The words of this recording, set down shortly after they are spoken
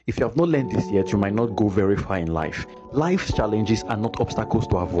If you have not learned this yet, you might not go very far in life. Life's challenges are not obstacles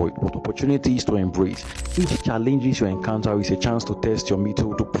to avoid, but opportunities to embrace. Each challenges you encounter is a chance to test your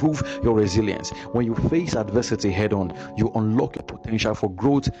mettle, to prove your resilience. When you face adversity head on, you unlock your potential for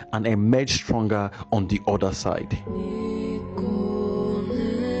growth and emerge stronger on the other side.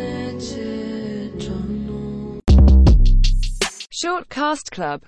 Shortcast Club.